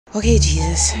Okay,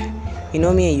 Jesus. You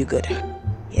know me and you good.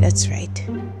 Yeah, that's right.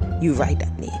 You write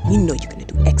that name. You know you're gonna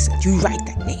do excellent. You write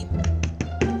that name.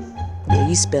 Yeah,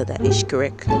 you spell that ish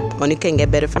correct. Only can get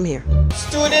better from here.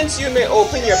 Students, you may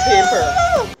open your paper.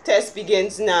 Test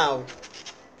begins now.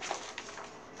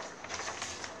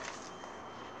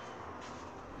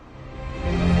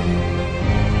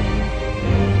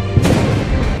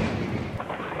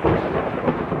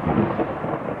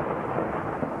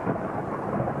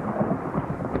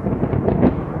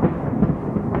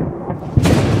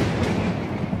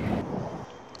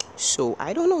 So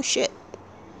I don't know shit.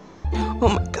 Oh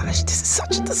my gosh, this is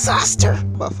such a disaster.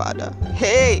 But Father,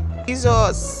 hey,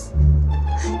 Jesus.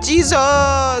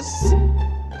 Jesus.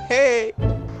 Hey.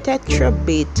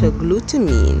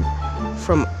 Tetrabeta-glutamine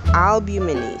from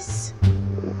albuminase.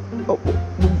 Oh,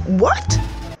 what?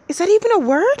 Is that even a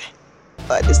word?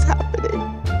 What is happening?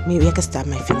 Maybe I could stab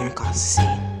my finger and cause the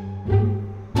scene.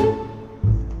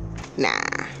 Nah,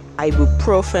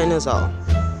 ibuprofen is all.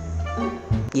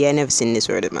 Yeah, I never seen this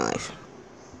word in my life.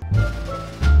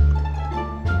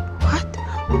 What?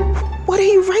 What are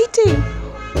you writing?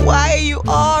 Why are you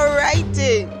all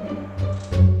writing?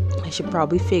 I should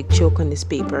probably fake choke on this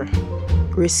paper.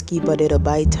 Risky, but it'll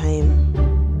buy time.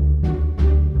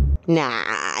 Nah,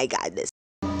 I got this.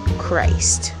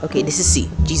 Christ. Okay, this is C.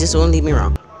 Jesus won't leave me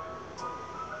wrong.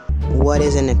 What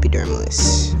is an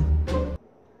epidermis?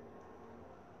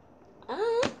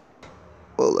 Oh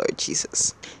Lord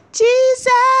Jesus. Jesus!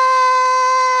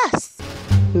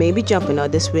 Maybe jumping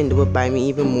out this window would buy me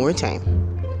even more time.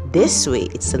 This way,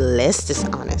 it's less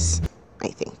dishonest, I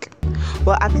think.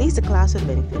 Well, at least the class would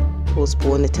benefit.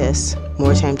 Postpone the test,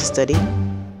 more time to study.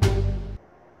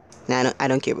 Nah, I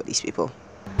don't care about these people.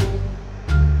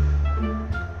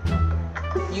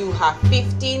 You have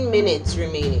 15 minutes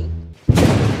remaining.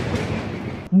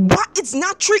 What? It's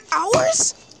not 3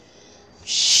 hours?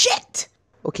 Shit!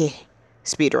 Okay,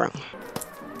 speed run.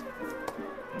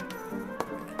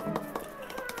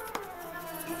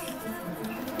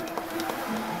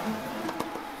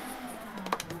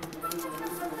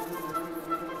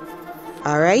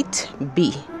 Alright,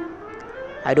 B.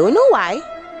 I don't know why,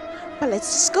 but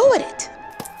let's just go with it.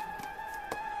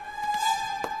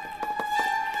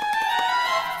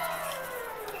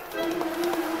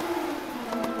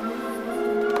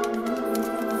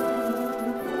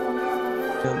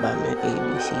 Batman,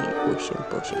 ABC, potion,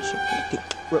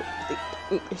 go.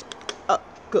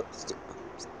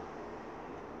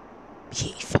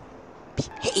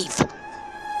 Behave.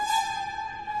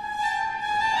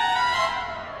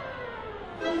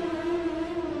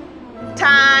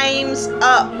 Time's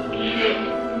up.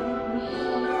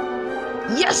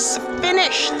 Yes,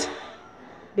 finished.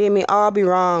 They may all be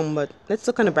wrong, but let's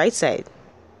look on the bright side.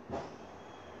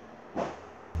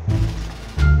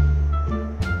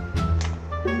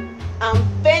 I'm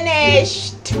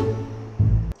finished.